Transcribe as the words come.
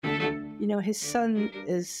His son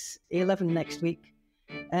is 11 next week,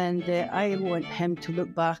 and I want him to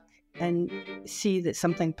look back and see that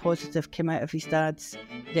something positive came out of his dad's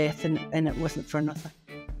death, and it wasn't for nothing.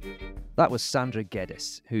 That was Sandra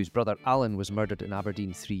Geddes, whose brother Alan was murdered in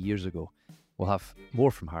Aberdeen 3 years ago. We'll have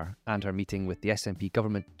more from her and her meeting with the SNP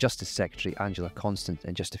Government Justice Secretary Angela Constance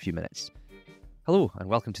in just a few minutes. Hello and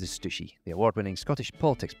welcome to The Stooshy, the award-winning Scottish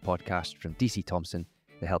politics podcast from DC Thomson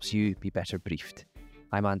that helps you be better briefed.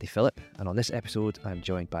 I'm Andy Phillip, and on this episode I'm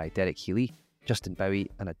joined by Derek Healy, Justin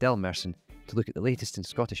Bowie and Adele Merson to look at the latest in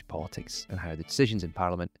Scottish politics and how the decisions in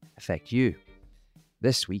Parliament affect you.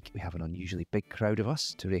 This week we have an unusually big crowd of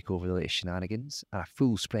us to rake over the latest shenanigans and a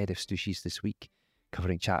full spread of Stooshies this week,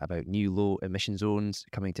 covering chat about new low emission zones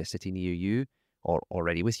coming to a city near you, or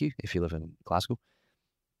already with you if you live in Glasgow.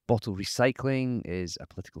 Bottle recycling is a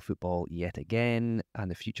political football yet again,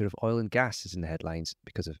 and the future of oil and gas is in the headlines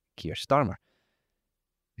because of Keir Starmer.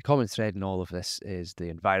 The common thread in all of this is the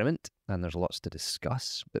environment, and there's lots to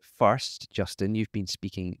discuss. But first, Justin, you've been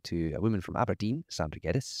speaking to a woman from Aberdeen, Sandra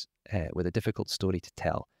Geddes, with a difficult story to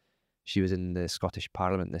tell. She was in the Scottish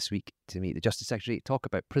Parliament this week to meet the Justice Secretary to talk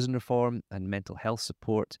about prison reform and mental health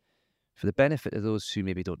support. For the benefit of those who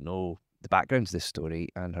maybe don't know the background to this story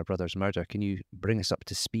and her brother's murder, can you bring us up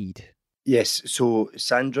to speed? Yes, so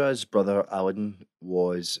Sandra's brother Alan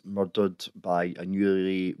was murdered by a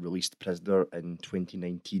newly released prisoner in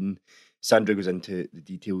 2019. Sandra goes into the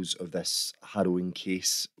details of this harrowing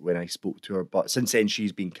case when I spoke to her, but since then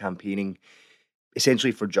she's been campaigning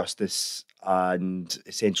essentially for justice and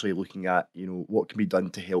essentially looking at, what can be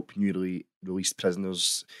done to help newly released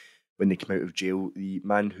prisoners when they come out of jail. The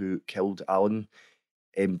man who killed Alan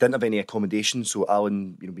didn't have any accommodation, so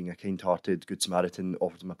Alan, being a kind-hearted Good Samaritan,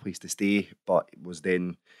 offered him a place to stay, but was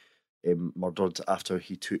then murdered after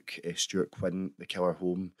he took Stuart Quinn, the killer,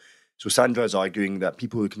 home. So Sandra is arguing that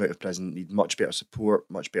people who come out of prison need much better support,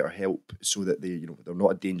 much better help, so that they're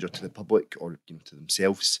not a danger to the public or to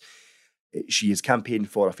themselves. She has campaigned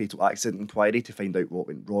for a fatal accident inquiry to find out what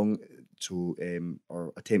went wrong. So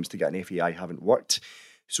our attempts to get an FAI haven't worked.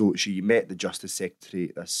 So she met the Justice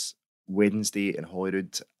Secretary this Wednesday in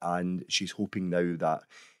Holyrood, and she's hoping now that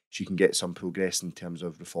she can get some progress in terms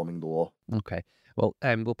of reforming the law. Okay. Well,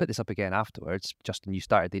 we'll put this up again afterwards. Justin, you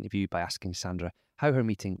started the interview by asking Sandra how her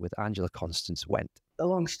meeting with Angela Constance went. A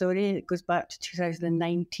long story. It goes back to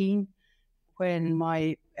 2019 when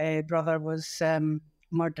my brother was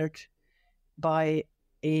murdered by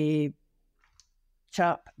a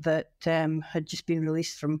chap that had just been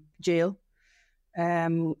released from jail.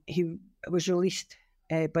 He was released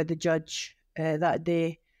by the judge that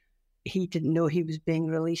day. He didn't know he was being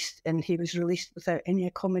released, and he was released without any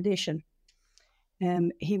accommodation.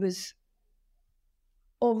 He was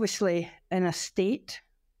obviously in a state.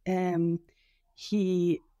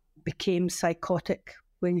 He became psychotic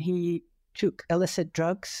when he took illicit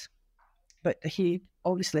drugs, but he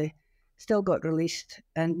obviously still got released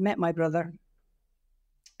and met my brother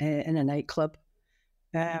in a nightclub,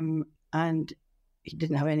 and he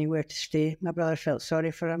didn't have anywhere to stay. My brother felt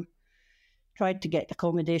sorry for him, tried to get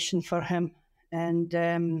accommodation for him, and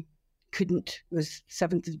couldn't. It was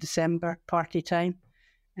 7th of December, party time.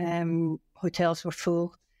 Hotels were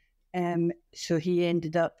full. So he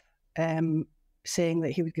ended up saying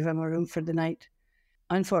that he would give him a room for the night.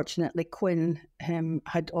 Unfortunately, Quinn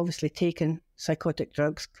had obviously taken psychotic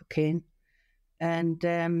drugs, cocaine,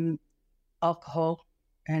 and alcohol,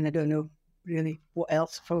 and I don't know really what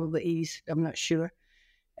else, probably ease, I'm not sure.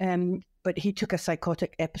 But he took a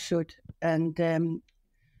psychotic episode and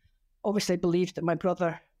obviously believed that my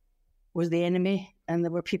brother was the enemy and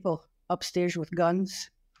there were people upstairs with guns.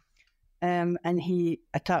 And he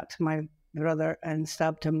attacked my brother and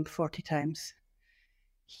stabbed him 40 times.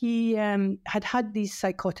 He had these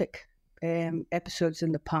psychotic episodes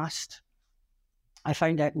in the past. I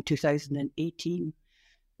found out in 2018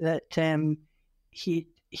 that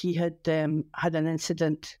he had had an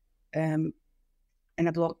incident in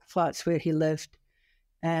a block of flats where he lived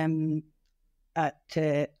at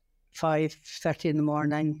 5:30 in the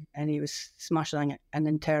morning, and he was smashing an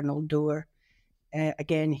internal door.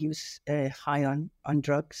 Again, he was high on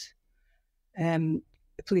drugs. The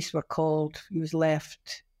police were called. He was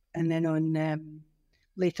left, and then on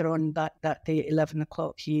later on that day, 11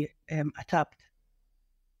 o'clock, he attacked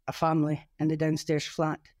a family in the downstairs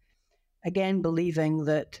flat. Again, believing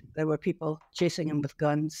that there were people chasing him with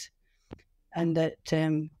guns, and that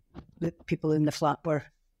the people in the flat were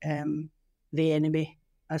the enemy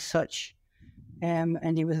as such.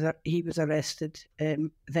 And he was arrested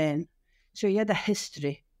then. So he had a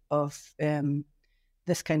history of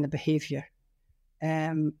this kind of behaviour.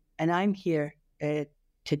 And I'm here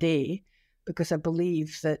today because I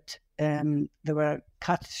believe that there were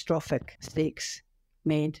catastrophic mistakes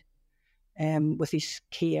made with his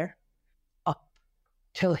care up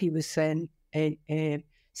till he was sent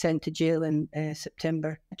to jail in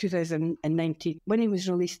September 2019. When he was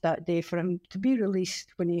released that day, for him to be released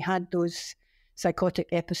when he had those psychotic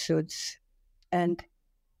episodes, and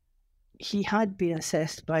he had been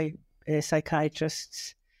assessed by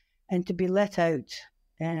psychiatrists, and to be let out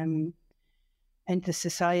into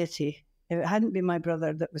society. If it hadn't been my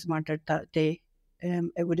brother that was murdered that day,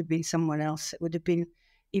 it would have been someone else. It would have been,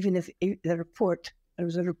 even if there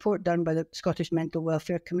was a report done by the Scottish Mental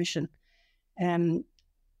Welfare Commission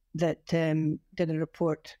that did a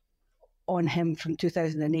report on him from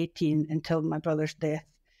 2018 until my brother's death.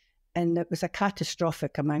 And it was a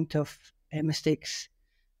catastrophic amount of mistakes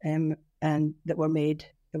and that were made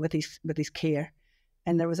with his care.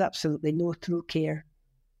 And there was absolutely no true care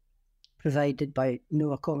provided by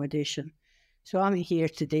no accommodation. So I'm here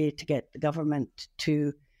today to get the government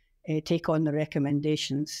to take on the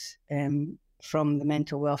recommendations from the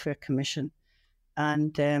Mental Welfare Commission.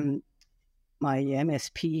 And my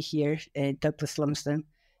MSP here, Douglas Lumsden,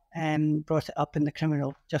 brought it up in the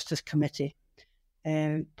Criminal Justice Committee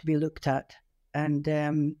to be looked at. And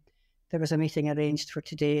there was a meeting arranged for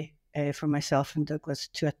today for myself and Douglas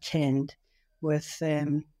to attend with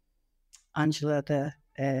Angela,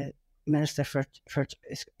 the Minister for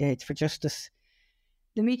Justice.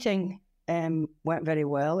 The meeting went very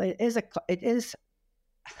well. It is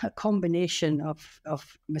a combination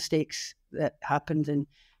of mistakes that happened and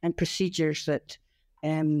procedures that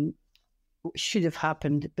should have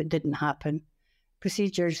happened but didn't happen.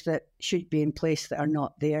 Procedures that should be in place that are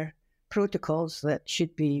not there. Protocols that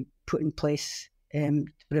should be put in place to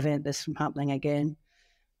prevent this from happening again.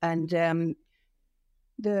 And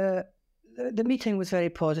the meeting was very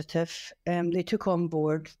positive. They took on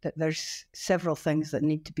board that there's several things that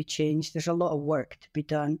need to be changed. There's a lot of work to be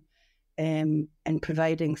done in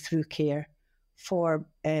providing through care for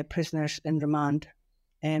prisoners in remand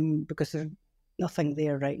because there's nothing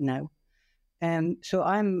there right now. So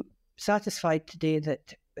I'm satisfied today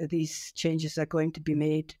that these changes are going to be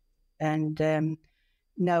made, and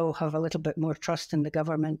now have a little bit more trust in the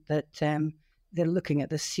government that they're looking at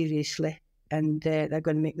this seriously, and they're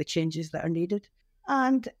going to make the changes that are needed.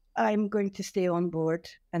 And I'm going to stay on board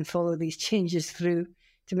and follow these changes through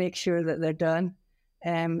to make sure that they're done.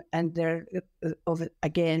 And they're,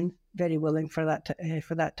 again, very willing for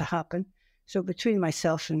that to happen. So between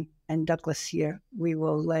myself and Douglas here, we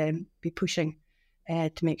will be pushing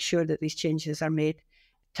to make sure that these changes are made.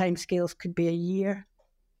 Timescales could be a year,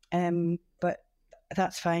 but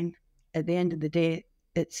that's fine. At the end of the day,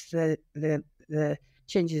 it's the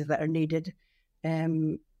changes that are needed.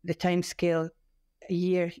 The timescale, a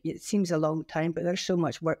year, it seems a long time, but there's so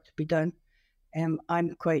much work to be done.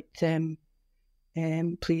 I'm quite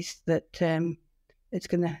pleased that it's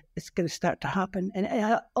gonna start to happen, and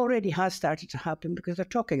it already has started to happen because they're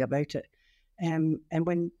talking about it. And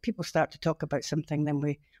when people start to talk about something, then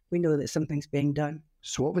we know that something's being done.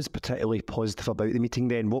 So what was particularly positive about the meeting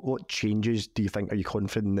then? What changes do you think, are you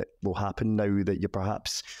confident that will happen now that you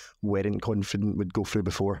perhaps weren't confident would go through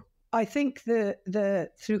before? I think the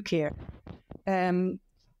through care,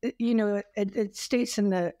 it states in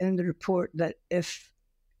the report that if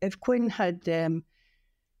Quinn had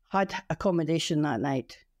had accommodation that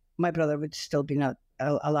night, my brother would still be not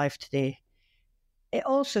alive today. It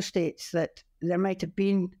also states that there might have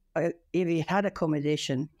been, if he had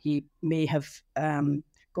accommodation, he may have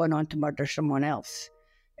gone on to murder someone else,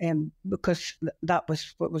 because that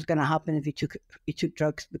was what was going to happen if he took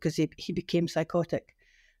drugs, because he became psychotic.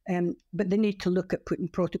 But they need to look at putting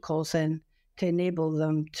protocols in to enable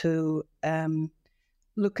them to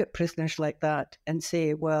look at prisoners like that and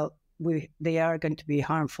say, well, they are going to be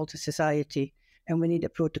harmful to society, and we need a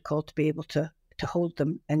protocol to be able to hold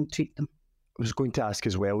them and treat them. I was going to ask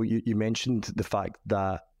as well, you mentioned the fact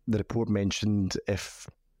that the report mentioned if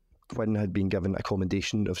Quinn had been given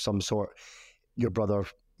accommodation of some sort, your brother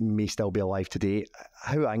may still be alive today.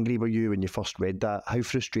 How angry were you when you first read that? How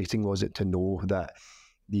frustrating was it to know that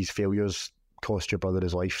these failures cost your brother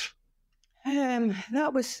his life?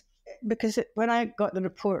 That was because when I got the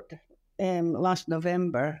report last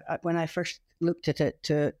November, when I first looked at it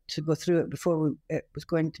to go through it before it was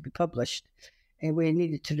going to be published, we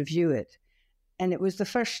needed to review it. And it was the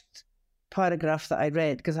first paragraph that I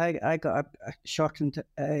read, because I got a shortened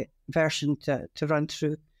version to run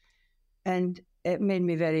through. And it made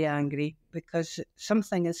me very angry, because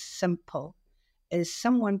something as simple as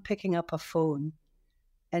someone picking up a phone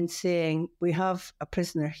and saying, we have a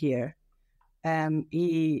prisoner here,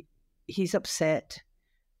 he's upset,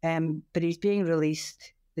 but he's being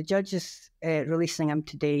released. The judge is releasing him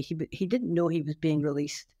today. He didn't know he was being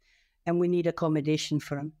released, and we need accommodation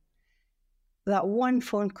for him. That one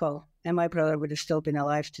phone call, and my brother would have still been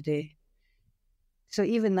alive today. So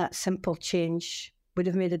even that simple change would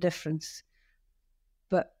have made a difference.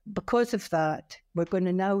 But because of that, we're going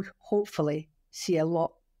to now hopefully see a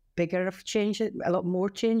lot bigger of changes, a lot more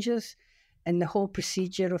changes in the whole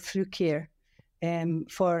procedure of through care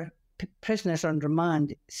for prisoners on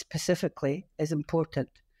remand specifically is important.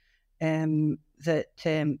 This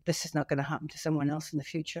is not going to happen to someone else in the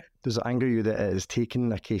future. Does it anger you that it has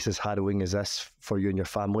taken a case as harrowing as this for you and your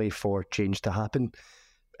family for change to happen?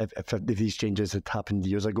 If these changes had happened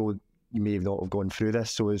years ago, you may not have gone through this.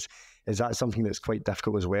 So is that something that's quite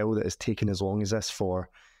difficult as well, that it's taken as long as this for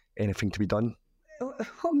anything to be done?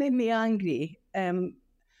 What made me angry? When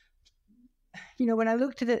I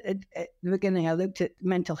looked at it at the beginning, I looked at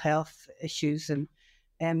mental health issues and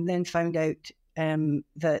then found out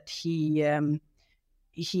that he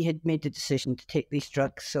had made the decision to take these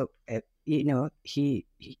drugs. So, he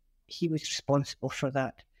was responsible for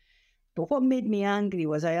that. But what made me angry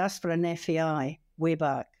was I asked for an FAI way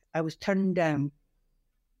back. I was turned down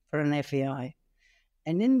for an FAI.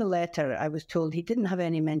 And in the letter, I was told he didn't have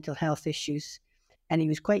any mental health issues and he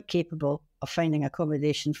was quite capable of finding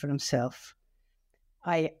accommodation for himself.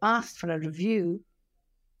 I asked for a review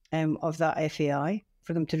of that FAI,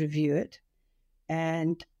 for them to review it,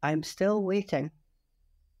 and I'm still waiting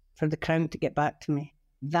for the Crown to get back to me.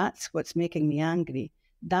 That's what's making me angry,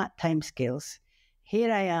 that timescales.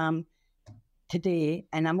 Here I am today,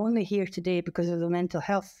 and I'm only here today because of the Mental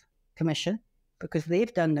Health Commission, because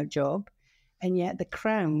they've done their job, and yet the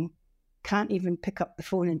Crown can't even pick up the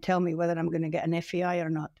phone and tell me whether I'm going to get an FAI or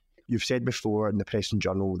not. You've said before in the Press and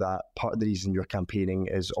Journal that part of the reason you're campaigning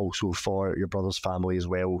is also for your brother's family as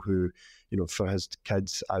well, who, for his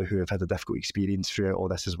kids who have had a difficult experience throughout all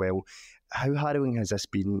this as well. How harrowing has this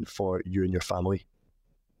been for you and your family?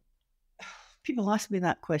 People ask me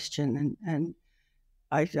that question, and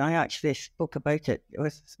I actually spoke about it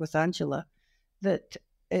with Angela, that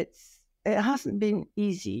it hasn't been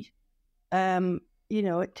easy.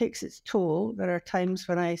 It takes its toll. There are times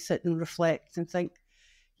when I sit and reflect and think,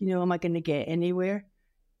 am I going to get anywhere?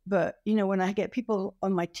 But, when I get people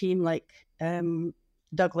on my team like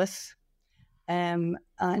Douglas, and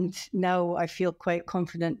now I feel quite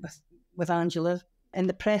confident with Angela, and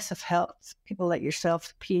the press have helped, people like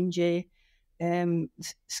yourself, P&J,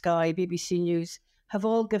 Sky, BBC News, have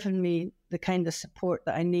all given me the kind of support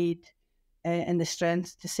that I need and the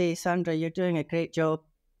strength to say, Sandra, you're doing a great job,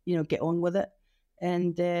 get on with it.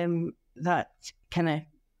 And that kind of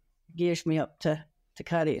gears me up to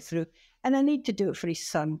carry it through. And I need to do it for his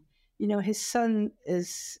son. His son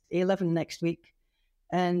is 11 next week,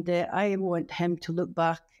 and I want him to look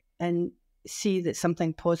back and see that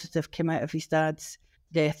something positive came out of his dad's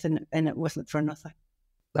death, and it wasn't for nothing.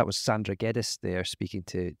 That was Sandra Geddes there speaking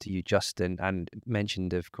to you, Justin, and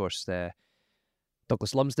mentioned, of course,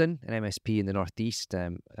 Douglas Lumsden, an MSP in the North East,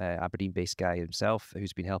 Aberdeen-based guy himself,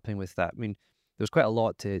 who's been helping with that. I mean, there was quite a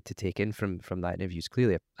lot to take in from that interview. It's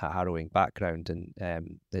clearly a harrowing background,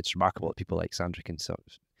 and it's remarkable that people like Sandra can sort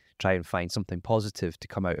of try and find something positive to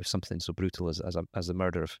come out of something so brutal as the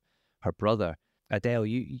murder of her brother. Adele,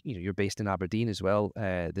 you're based in Aberdeen as well.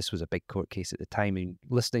 This was a big court case at the time. And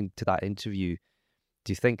listening to that interview,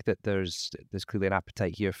 do you think that there's clearly an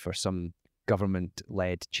appetite here for some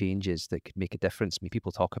government-led changes that could make a difference? I mean,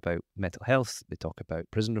 people talk about mental health, they talk about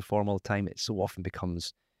prison reform all the time. It so often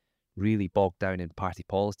becomes really bogged down in party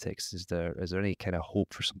politics. Is there any kind of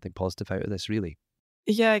hope for something positive out of this, really?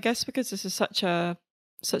 Yeah, I guess because this is such a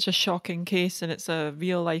shocking case, and it's a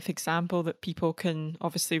real life example that people can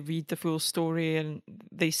obviously read the full story and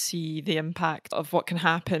they see the impact of what can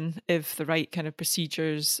happen if the right kind of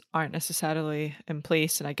procedures aren't necessarily in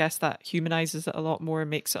place. And I guess that humanizes it a lot more,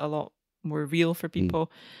 makes it a lot more real for people.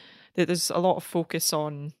 That there's a lot of focus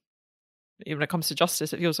on, when it comes to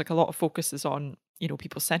justice, it feels like a lot of focus is on,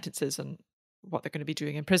 people's sentences and what they're going to be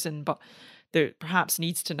doing in prison, but there perhaps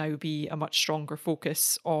needs to now be a much stronger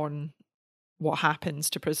focus on what happens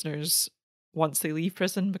to prisoners once they leave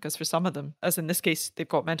prison, because for some of them, as in this case, they've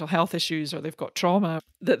got mental health issues or they've got trauma,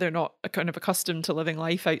 that they're not kind of accustomed to living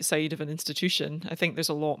life outside of an institution. I think there's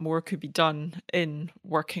a lot more could be done in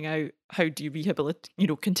working out how do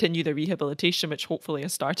you continue the rehabilitation, which hopefully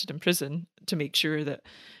has started in prison, to make sure that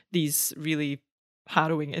these really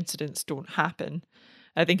harrowing incidents don't happen.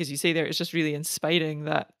 I think, as you say there, it's just really inspiring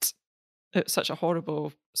that it's such a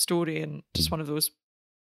horrible story and just one of those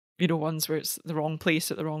ones where it's the wrong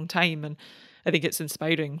place at the wrong time. And I think it's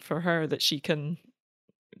inspiring for her that she can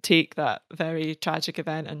take that very tragic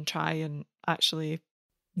event and try and actually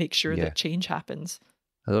make sure that change happens.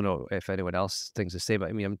 I don't know if anyone else thinks the same, but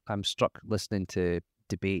I mean, I'm struck listening to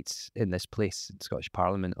debates in this place, in Scottish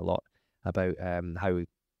Parliament, a lot about how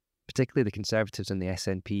particularly the Conservatives and the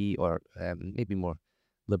SNP, or maybe more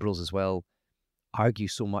Liberals as well, argue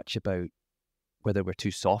so much about whether we're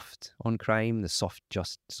too soft on crime, the soft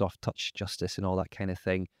touch justice and all that kind of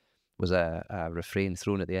thing was a refrain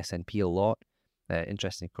thrown at the SNP a lot.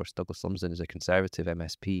 Interesting, of course, Douglas Lumsden is a Conservative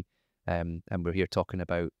MSP, and we're here talking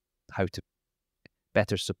about how to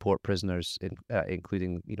better support prisoners,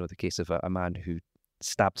 including, you know, the case of a man who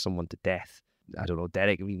stabbed someone to death. I don't know,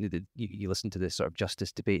 Derek, I mean, you listen to this sort of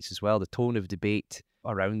justice debates as well. The tone of debate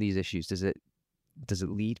around these issues, does it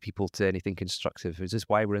lead people to anything constructive? Is this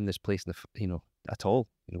why we're in this place, at all?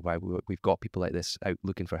 You know, why we've got people like this out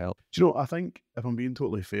looking for help? Do you know, I think, if I'm being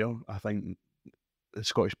totally fair, I think the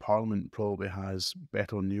Scottish Parliament probably has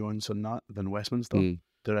better nuance on that than Westminster.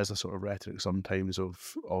 There is a sort of rhetoric sometimes of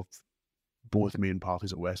both main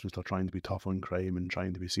parties at Westminster trying to be tough on crime and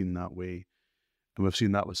trying to be seen that way. And we've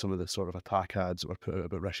seen that with some of the sort of attack ads that were put out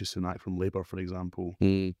about Rishi Sunak from Labour, for example.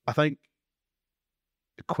 I think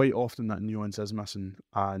quite often that nuance is missing,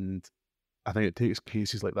 and I think it takes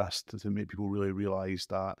cases like this to make people really realise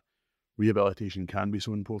that rehabilitation can be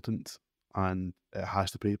so important, and it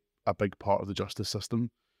has to be a big part of the justice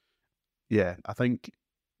system. Yeah, I think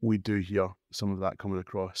we do hear some of that coming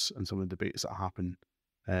across in some of the debates that happen,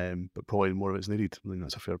 but probably more of it's needed. I think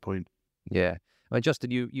that's a fair point. Yeah. Well,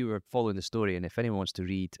 Justin, you were following the story, and if anyone wants to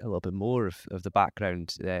read a little bit more of the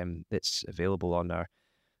background, it's available on our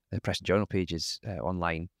Press and Journal pages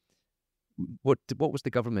online. What was the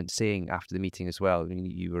government saying after the meeting as well? I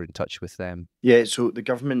mean, you were in touch with them. Yeah, so the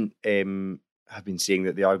government have been saying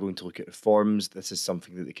that they are going to look at reforms. This is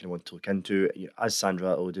something that they kind of want to look into. As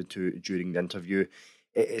Sandra alluded to during the interview,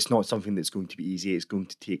 it's not something that's going to be easy. It's going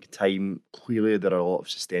to take time. Clearly, there are a lot of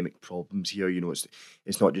systemic problems here. You know,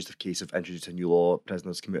 it's not just a case of introducing a new law,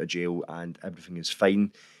 prisoners come out of jail and everything is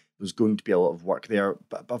fine. There's going to be a lot of work there.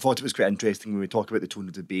 But I thought it was quite interesting when we talk about the tone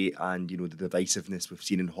of debate and, you know, the divisiveness we've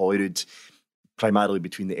seen in Holyrood, primarily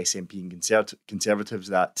between the SNP and Conservatives,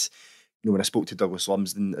 that, you know, when I spoke to Douglas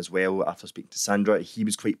Lumsden as well after speaking to Sandra, he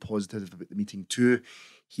was quite positive about the meeting too.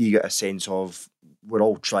 He got a sense of we're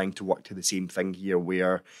all trying to work to the same thing here,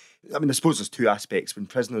 where, I mean, I suppose there's two aspects. When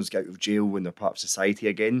prisoners get out of jail, when they're part of society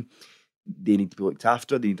again, they need to be looked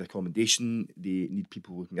after, they need accommodation, they need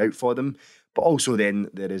people looking out for them. But also then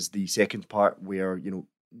there is the second part where, you know,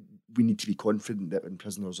 we need to be confident that when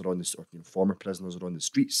prisoners are on the, or, you know, former prisoners are on the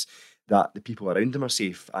streets, that the people around them are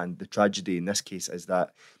safe. And the tragedy in this case is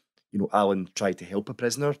that, you know, Alan tried to help a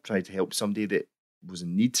prisoner, tried to help somebody that was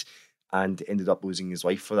in need, and ended up losing his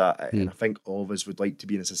life for that. And I think all of us would like to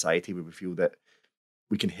be in a society where we feel that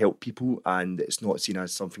we can help people and it's not seen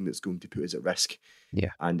as something that's going to put us at risk. Yeah.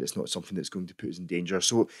 And it's not something that's going to put us in danger.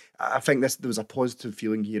 So I think there was a positive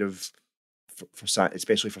feeling here of, for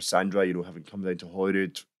especially for Sandra, you know, having come down to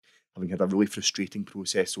Holyrood, having had a really frustrating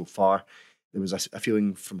process so far, there was a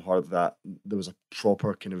feeling from her that there was a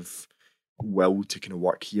proper kind of will to kind of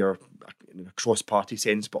work here in a cross-party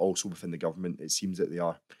sense, but also within the government. It seems that they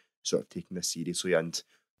are sort of taking this seriously, and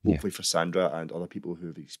hopefully for Sandra and other people who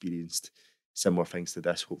have experienced similar things to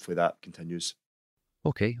this, hopefully that continues.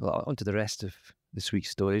 Okay, well, on to the rest of this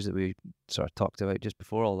week's stories that we sort of talked about just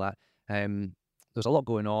before all that. There's a lot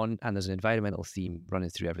going on, and there's an environmental theme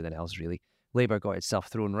running through everything else, really. Labour got itself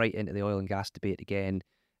thrown right into the oil and gas debate again.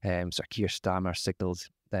 Sir Keir Starmer signalled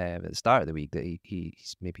at the start of the week that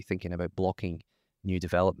he's maybe thinking about blocking new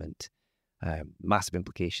development. Massive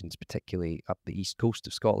implications, particularly up the east coast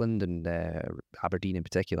of Scotland and Aberdeen in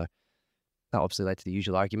particular. That obviously led to the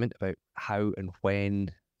usual argument about how and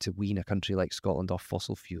when to wean a country like Scotland off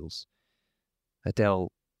fossil fuels.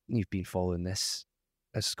 Adele, you've been following this.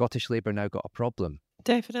 Has Scottish Labour now got a problem?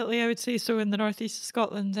 Definitely, I would say so. In the northeast of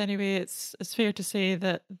Scotland, anyway, it's fair to say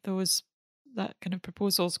that that kind of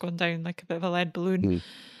proposal's gone down like a bit of a lead balloon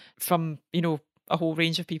from, you know, a whole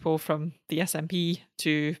range of people, from the SNP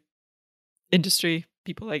to industry,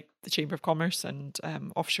 people like the Chamber of Commerce and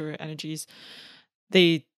offshore energies.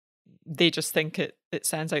 They just think it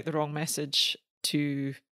sends out the wrong message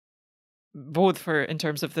to both in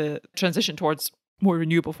terms of the transition towards more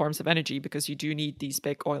renewable forms of energy, because you do need these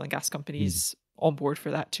big oil and gas companies on board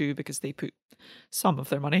for that too, because they put some of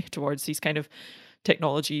their money towards these kind of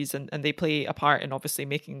technologies and they play a part in obviously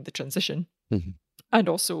making the transition. And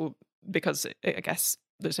also because I guess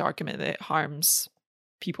there's an argument that it harms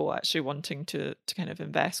people actually wanting to kind of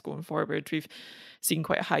invest going forward. We've seen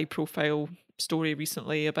quite a high profile story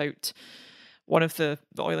recently about one of the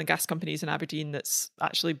oil and gas companies in Aberdeen that's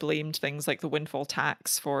actually blamed things like the windfall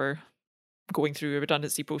tax for going through a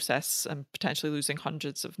redundancy process and potentially losing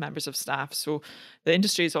hundreds of members of staff. So the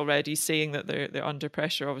industry is already saying that they're under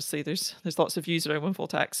pressure. Obviously, there's lots of views around windfall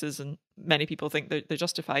taxes, and many people think they're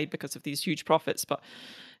justified because of these huge profits, but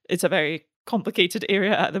it's a very complicated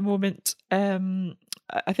area at the moment.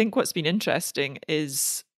 I think what's been interesting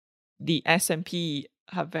is the SNP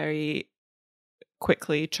have very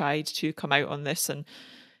quickly tried to come out on this and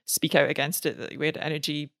speak out against it. We had the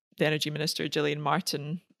energy minister Gillian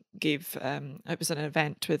Martin gave it was an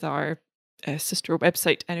event with our sister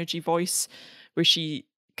website Energy Voice, where she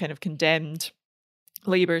kind of condemned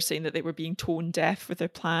Labour, saying that they were being tone deaf with their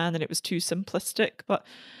plan and it was too simplistic. But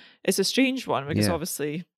it's a strange one because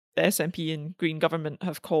obviously the SNP and Green government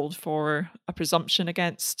have called for a presumption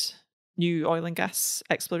against new oil and gas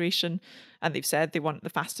exploration, and they've said they want the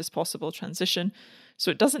fastest possible transition.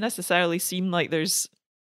 So it doesn't necessarily seem like there's,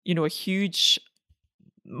 a huge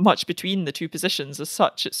much between the two positions as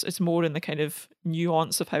such. It's more in the kind of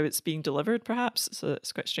nuance of how it's being delivered, perhaps. So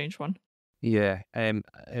it's quite a strange one. Yeah, and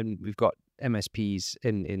we've got MSPs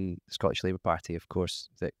in the Scottish Labour Party, of course,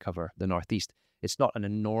 that cover the North East. It's not an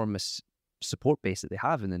enormous support base that they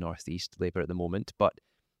have in the North East, Labour, at the moment, but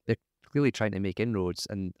they're clearly trying to make inroads,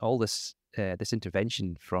 and all this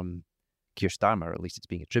intervention from Keir Starmer, or at least it's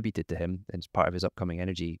being attributed to him as part of his upcoming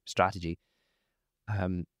energy strategy,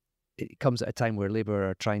 it comes at a time where Labour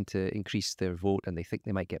are trying to increase their vote, and they think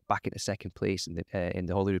they might get back into second place in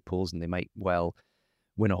the Holyrood polls, and they might well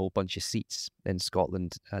win a whole bunch of seats in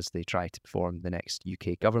Scotland as they try to form the next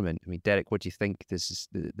UK government. I mean, Derek, what do you think? Is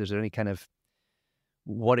there any kind of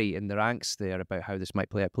worry in the ranks there about how this might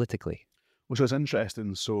play out politically? Well, so it's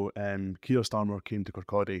interesting. So Keir Starmer came to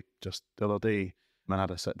Kirkcaldy just the other day, and I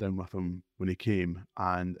had a sit down with him when he came,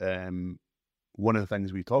 and one of the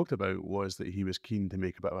things we talked about was that he was keen to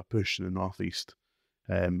make a bit of a push in the North East.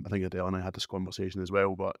 I think Adele and I had this conversation as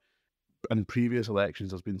well, but in previous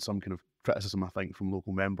elections there's been some kind of criticism, I think, from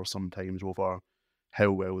local members sometimes over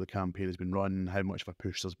how well the campaign has been run, how much of a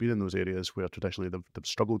push there's been in those areas where traditionally they've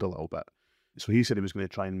struggled a little bit. So he said he was going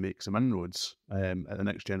to try and make some inroads at the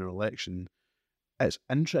next general election. It's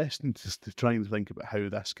interesting to try and think about how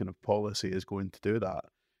this kind of policy is going to do that.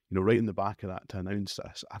 Right in the back of that to announce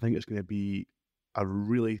this, I think it's going to be a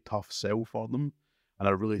really tough sell for them, and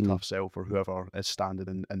a really tough sell for whoever is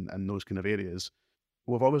standing in those kind of areas.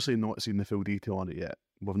 We've obviously not seen the full detail on it yet.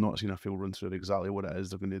 We've not seen a full run through of exactly what it is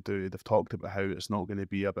they're going to do. They've talked about how it's not going to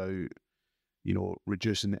be about,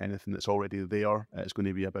 reducing anything that's already there. It's going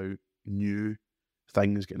to be about new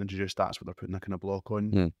things getting introduced. That's what they're putting a kind of block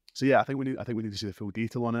on. So yeah, I think we need to see the full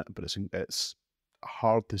detail on it, but it's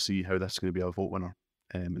hard to see how this is going to be a vote winner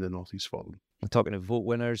in the North East for them. We're talking of vote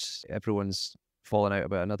winners. Everyone's falling out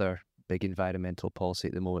about another big environmental policy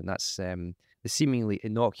at the moment. That's the seemingly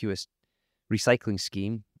innocuous recycling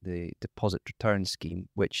scheme, the deposit return scheme,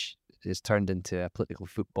 which is turned into a political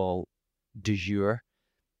football du jour.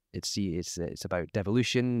 It's about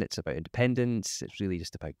devolution, it's about independence, it's really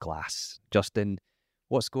just about glass. Justin,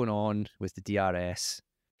 what's going on with the DRS?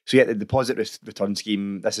 So yeah, the deposit return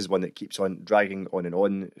scheme, this is one that keeps on dragging on and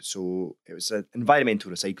on. So it was an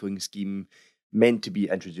environmental recycling scheme meant to be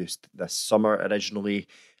introduced this summer originally.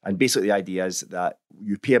 And basically the idea is that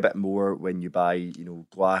you pay a bit more when you buy,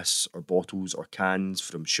 glass or bottles or cans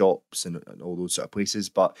from shops and all those sort of places.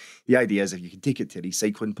 But the idea is if you can take it to a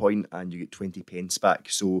recycling point and you get 20 pence back.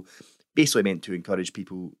 So basically meant to encourage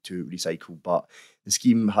people to recycle. But the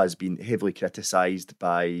scheme has been heavily criticised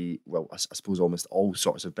by, well, I suppose almost all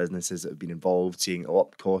sorts of businesses that have been involved, saying it'll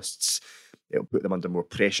up costs. It'll put them under more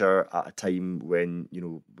pressure at a time when,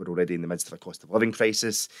 we're already in the midst of a cost of living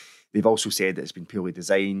crisis. They've also said that it's been poorly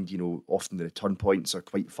designed. Often the return points are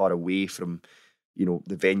quite far away from,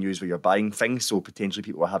 the venues where you're buying things. So potentially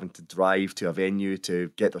people are having to drive to a venue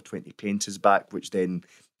to get their 20 pences back, which then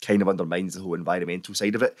kind of undermines the whole environmental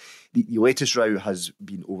side of it. The latest row has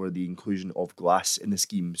been over the inclusion of glass in the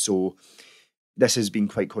scheme. So this has been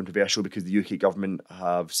quite controversial because the UK government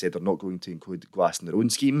have said they're not going to include glass in their own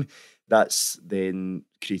scheme. That's then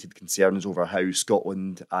created concerns over how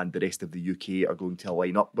Scotland and the rest of the UK are going to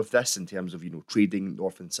line up with this in terms of, trading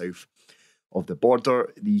north and south of the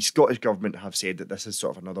border. The Scottish government have said that this is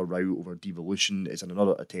sort of another row over devolution. It's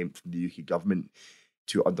another attempt from the UK government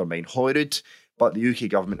to undermine Holyrood. But the UK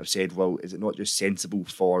government have said, well, is it not just sensible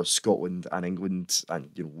for Scotland and England and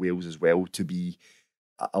Wales as well to be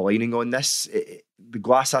aligning on this? The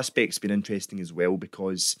glass aspect's been interesting as well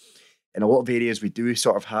because in a lot of areas we do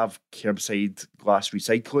sort of have curbside glass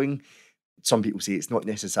recycling. Some people say it's not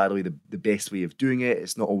necessarily the best way of doing it.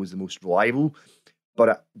 It's not always the most reliable. but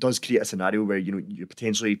it does create a scenario where, you know, you're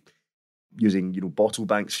potentially using, you know, bottle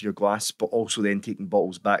banks for your glass, but also then taking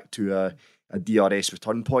bottles back to a DRS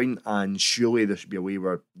return point. And surely there should be a way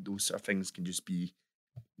where those sort of things can just be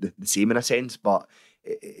the same in a sense. But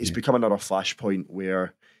it's become another flashpoint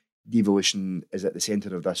where devolution is at the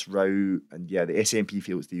centre of this row. And yeah, the SNP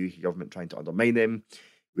feel it's the UK government trying to undermine them,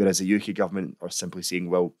 whereas the UK government are simply saying,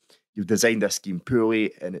 well, you've designed this scheme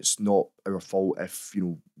poorly and it's not our fault if, you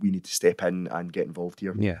know, we need to step in and get involved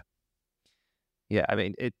here. Yeah. Yeah, I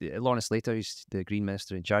mean, Lorna Slater, who's the Green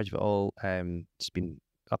Minister in charge of it all, she's been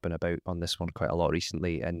up and about on this one quite a lot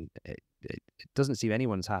recently, and it doesn't seem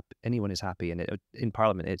anyone is happy, and in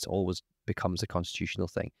Parliament it's always becomes a constitutional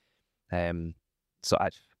thing. So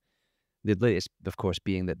the latest, of course,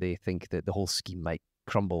 being that they think that the whole scheme might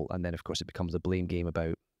crumble, and then of course it becomes a blame game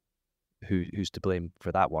about who's to blame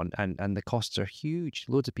for that one, and the costs are huge.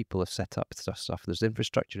 Loads of people have set up stuff. There's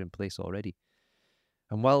infrastructure in place already,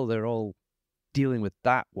 and while they're all dealing with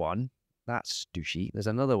that one, that's douchey. There's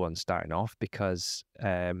another one starting off because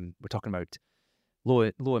we're talking about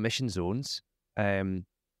low emission zones. One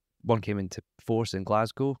came into force in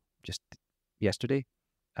Glasgow just yesterday,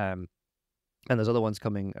 and there's other ones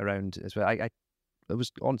coming around as well. I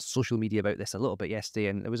was on social media about this a little bit yesterday,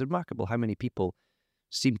 and it was remarkable how many people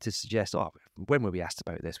seemed to suggest, "Oh, when were we asked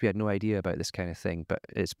about this? We had no idea about this kind of thing." But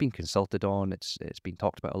it's been consulted on. It's been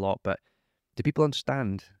talked about a lot. But do people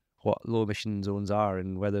understand what low emission zones are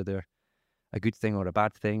and whether they're a good thing or a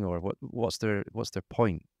bad thing, or what's their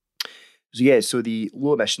point? So yeah, so the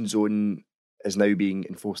low emission zone is now being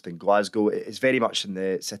enforced in Glasgow. It's very much in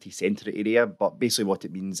the city centre area, but basically what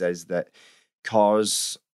it means is that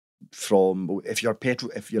cars from, if you're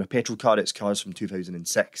a petrol car, it's cars from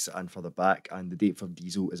 2006 and further back, and the date for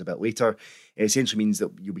diesel is a bit later. It essentially means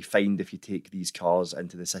that you'll be fined if you take these cars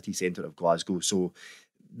into the city centre of Glasgow. So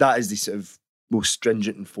that is the sort of most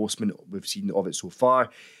stringent enforcement we've seen of it so far.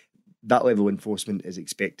 That level of enforcement is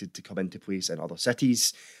expected to come into place in other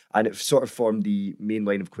cities, and it sort of formed the main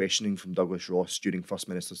line of questioning from Douglas Ross during First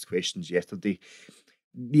Minister's questions yesterday.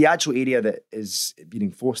 The actual area that is being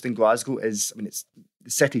enforced in Glasgow is, I mean, it's the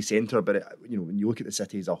city centre, but you know, when you look at the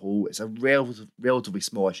city as a whole, it's a relatively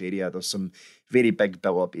smallish area. There's some very big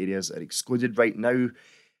built-up areas that are excluded right now,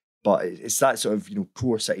 but it's that sort of, you know,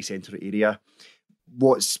 core city centre area.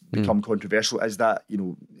 What's become controversial is that, you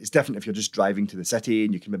know, it's different if you're just driving to the city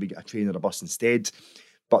and you can maybe get a train or a bus instead.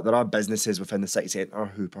 But there are businesses within the city centre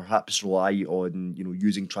who perhaps rely on, you know,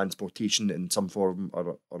 using transportation in some form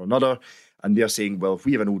or another. And they're saying, well, if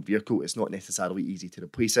we have an old vehicle, it's not necessarily easy to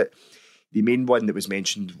replace it. The main one that was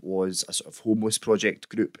mentioned was a sort of homeless project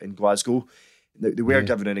group in Glasgow. Now, they were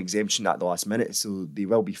given an exemption at the last minute, so they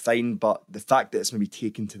will be fine. But the fact that it's maybe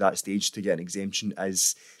taken to that stage to get an exemption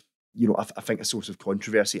is, you know, I think a source of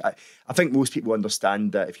controversy. I think most people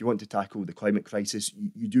understand that if you want to tackle the climate crisis,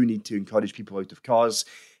 you do need to encourage people out of cars,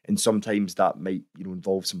 and sometimes that might, you know,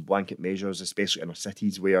 involve some blanket measures, especially in our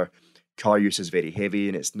cities where car use is very heavy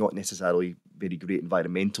and it's not necessarily very great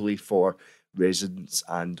environmentally for residents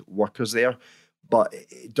and workers there. But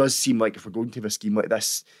it does seem like if we're going to have a scheme like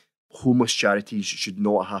this, homeless charities should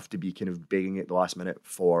not have to be kind of begging at the last minute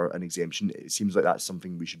for an exemption. It seems like that's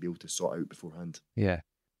something we should be able to sort out beforehand. Yeah.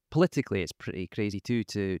 Politically, it's pretty crazy too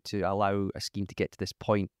to allow a scheme to get to this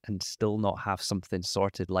point and still not have something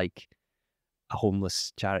sorted, like a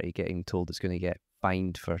homeless charity getting told it's going to get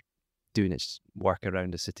fined for doing its work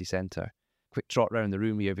around a city centre. Quick trot around the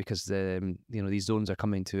room here, because you know, these zones are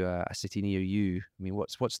coming to a city near you. I mean,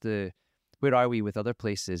 where are we with other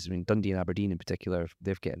places? I mean, Dundee and Aberdeen in particular,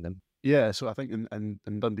 they're getting them. Yeah, so I think in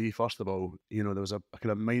Dundee, first of all, you know, there was a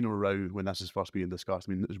kind of minor row when this is first being discussed.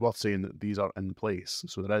 I mean, it's worth saying that these are in place.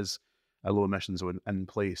 So there is a low emission zone in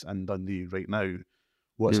place in Dundee right now.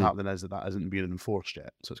 What's happening is that isn't being enforced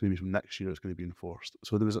yet. So it's going to be from next year it's going to be enforced.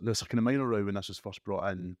 So there's a kind of minor row when this was first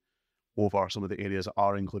brought in over some of the areas that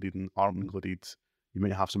are included and aren't included. You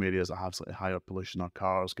might have some areas that have slightly higher pollution or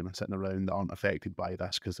cars kind of sitting around that aren't affected by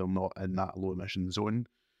this because they're not in that low emission zone.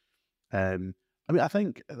 I mean, I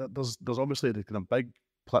think there's obviously the kind of big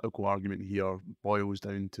political argument here boils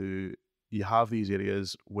down to, you have these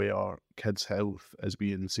areas where kids' health is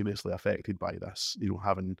being seriously affected by this, you know,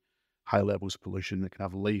 having high levels of pollution that can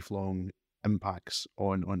have lifelong impacts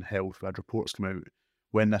on health. We had reports come out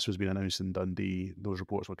when this was being announced in Dundee. Those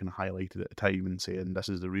reports were kind of highlighted at the time and saying this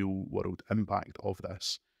is the real world impact of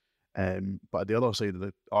this. But the other side of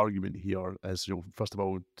the argument here is, you know, first of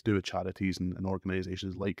all, to do with charities and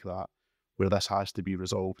organisations like that, where this has to be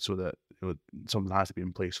resolved so that, you know, something has to be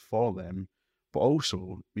in place for them. But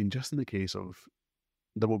also, I mean, just in the case of,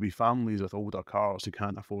 there will be families with older cars who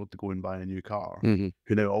can't afford to go and buy a new car, who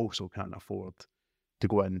now also can't afford to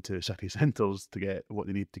go into city centres to get what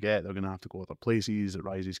they need to get. They're going to have to go other places. It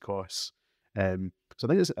rises costs. So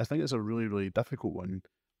I think it's a really, really difficult one.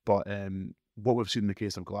 But what we've seen in the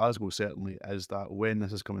case of Glasgow certainly is that when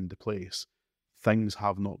this has come into place, things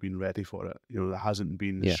have not been ready for it. There hasn't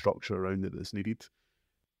been the structure around it that's needed.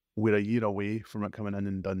 We're a year away from it coming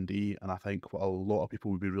in Dundee, and I think what a lot of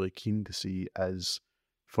people would be really keen to see is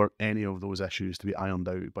for any of those issues to be ironed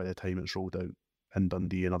out by the time it's rolled out in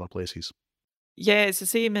Dundee and other places. Yeah, it's the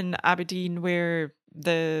same in Aberdeen, where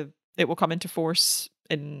it will come into force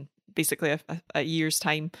in basically a year's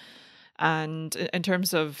time. And in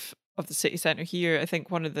terms of the city centre here, I think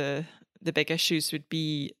one of the big issues would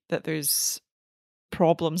be that there's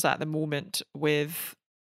problems at the moment with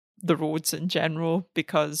the roads in general,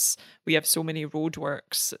 because we have so many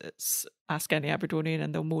roadworks. It's ask any Aberdonian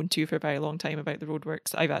and they'll moan to you for a very long time about the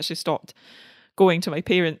roadworks. I've actually stopped going to my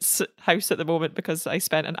parents' house at the moment because I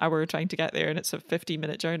spent an hour trying to get there and it's a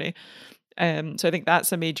 15-minute journey. So I think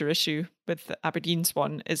that's a major issue with Aberdeen's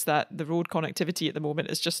one, is that the road connectivity at the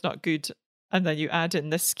moment is just not good. And then you add in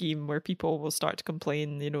this scheme where people will start to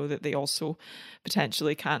complain, that they also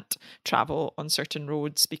potentially can't travel on certain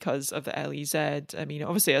roads because of the LEZ. I mean,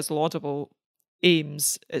 obviously, as laudable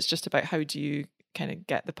aims, it's just about how do you kind of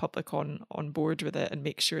get the public on board with it and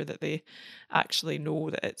make sure that they actually know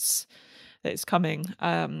that it's coming.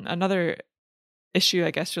 Another issue,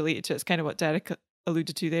 I guess, related to it's kind of what Derek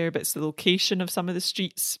alluded to there, but it's the location of some of the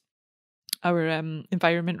streets. Our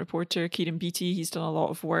environment reporter, Kieran Beattie, he's done a lot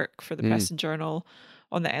of work for the Press and Journal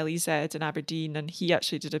on the LEZ in Aberdeen, and he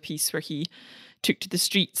actually did a piece where he took to the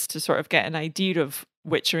streets to sort of get an idea of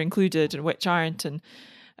which are included and which aren't. And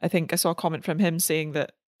I think I saw a comment from him saying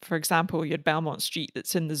that, for example, you had Belmont Street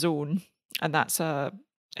that's in the zone, and that's I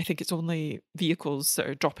think it's only vehicles that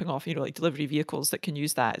are dropping off, like delivery vehicles that can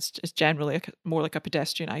use that. It's generally more like a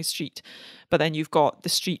pedestrianised street. But then you've got the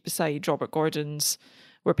street beside Robert Gordon's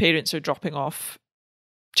where parents are dropping off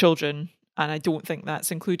children, and I don't think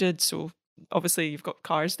that's included. So obviously you've got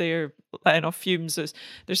cars there letting off fumes. There's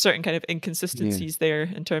certain kind of inconsistencies there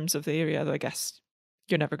in terms of the area, though I guess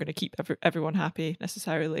you're never going to keep everyone happy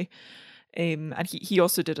necessarily. And he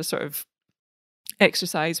also did a sort of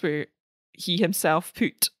exercise where he himself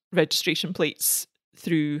put registration plates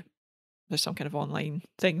through. There's some kind of online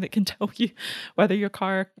thing that can tell you whether your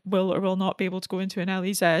car will or will not be able to go into an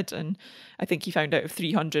LEZ. And I think he found out of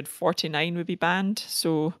 349 would be banned.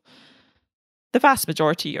 So the vast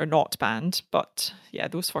majority are not banned. But yeah,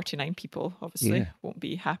 those 49 people obviously won't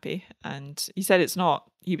be happy. And he said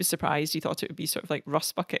he was surprised. He thought it would be sort of like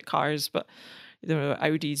rust bucket cars, but there were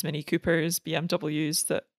Audis, Mini Coopers, BMWs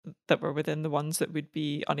that were within the ones that would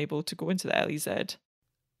be unable to go into the LEZ.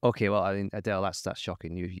 Okay, well, I mean, Adele, that's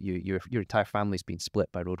shocking. Your entire family's been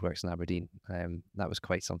split by roadworks in Aberdeen. That was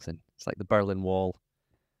quite something. It's like the Berlin Wall.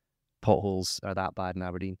 Potholes are that bad in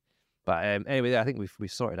Aberdeen. But anyway, I think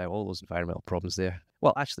we've sorted out all those environmental problems there.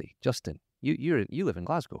 Well, actually, Justin, you live in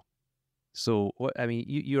Glasgow, so what? I mean,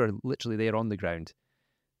 you are literally there on the ground.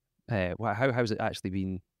 How's it actually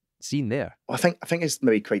been seen there? Well, I think it's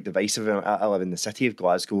maybe quite divisive. I live in the city of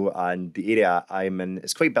Glasgow, and the area I'm in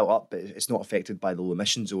is quite built up, but it's not affected by the low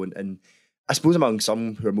emission zone. And I suppose among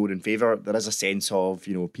some who are more in favour, there is a sense of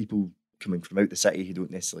people coming from out the city who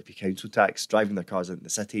don't necessarily pay council tax, driving their cars into the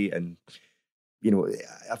city, and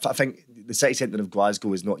I think the city centre of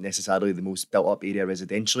Glasgow is not necessarily the most built up area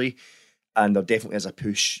residentially. And there definitely is a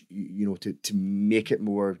push, to make it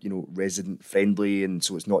more, resident friendly, and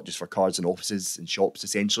so it's not just for cars and offices and shops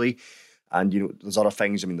essentially. And there's other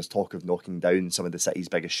things. I mean, there's talk of knocking down some of the city's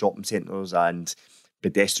biggest shopping centres and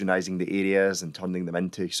pedestrianising the areas and turning them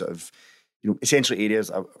into sort of, essentially areas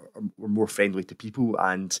are more friendly to people.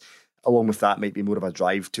 And along with that, might be more of a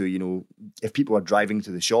drive to, if people are driving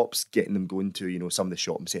to the shops, getting them going to, some of the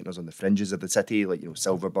shopping centres on the fringes of the city, like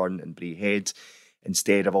Silverburn and Peterhead,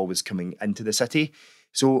 instead of always coming into the city.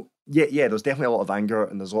 So yeah, there's definitely a lot of anger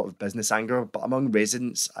and there's a lot of business anger. But among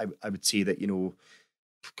residents, I would say that,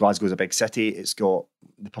 Glasgow's a big city. It's got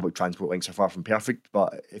the public transport links are far from perfect,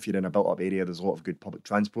 but if you're in a built-up area, there's a lot of good public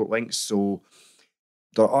transport links. So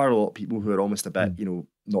there are a lot of people who are almost a bit,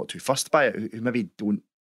 not too fussed by it, who maybe don't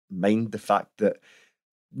mind the fact that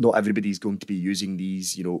not everybody's going to be using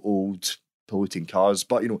these, old polluting cars.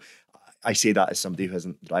 But, I say that as somebody who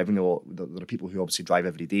isn't driving a lot. There are people who obviously drive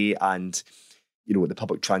every day, and the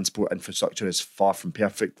public transport infrastructure is far from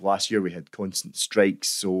perfect. Last year we had constant strikes,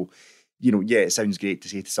 so it sounds great to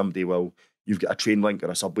say to somebody, well, you've got a train link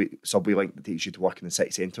or a subway link that takes you to work in the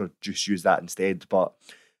city centre, just use that instead. But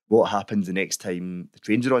what happens the next time the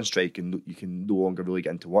trains are on strike and you can no longer really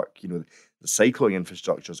get into work? The cycling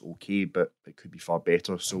infrastructure is okay, but it could be far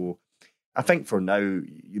better. So I think for now,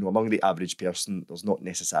 among the average person, there's not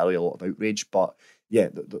necessarily a lot of outrage, but yeah,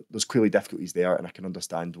 there's clearly difficulties there, and I can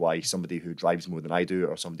understand why somebody who drives more than I do,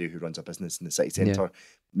 or somebody who runs a business in the city centre,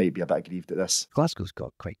 might be a bit aggrieved at this. Glasgow's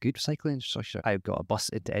got quite good cycling infrastructure. I got a bus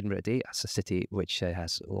into Edinburgh today. That's a city which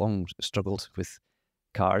has long struggled with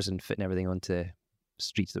cars and fitting everything onto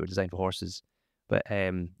streets that were designed for horses. But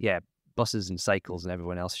buses and cycles and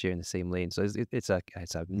everyone else sharing the same lane. So it's a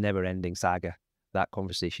never-ending saga, that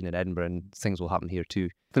conversation in Edinburgh, and things will happen here too.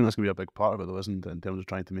 I think that's going to be a big part of it, though, isn't it, in terms of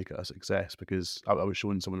trying to make it a success? Because I was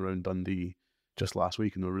showing someone around Dundee just last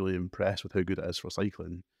week, and they were really impressed with how good it is for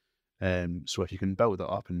cycling. So if you can build it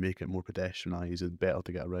up and make it more pedestrianised and better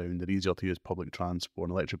to get around and easier to use public transport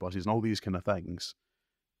and electric buses and all these kind of things,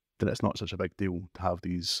 then it's not such a big deal to have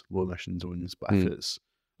these low emission zones. But if it's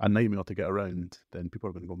a nightmare to get around, then people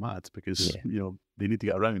are going to go mad because they need to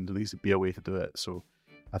get around. There needs to be a way to do it. So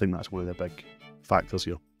I think that's one of the big factors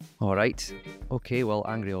here. All right. Okay, well,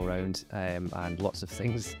 angry all round, and lots of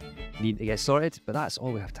things need to get sorted, but that's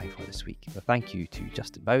all we have time for this week. But thank you to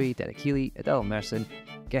Justin Bowie, Derek Healy, Adele Merson,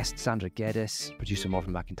 guest Sandra Geddes, producer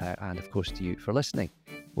Morgan McIntyre, and of course to you for listening.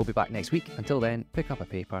 We'll be back next week. Until then, pick up a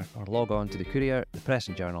paper or log on to the Courier, the Press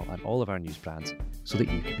and Journal, and all of our news brands so that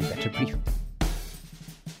you can be better briefed.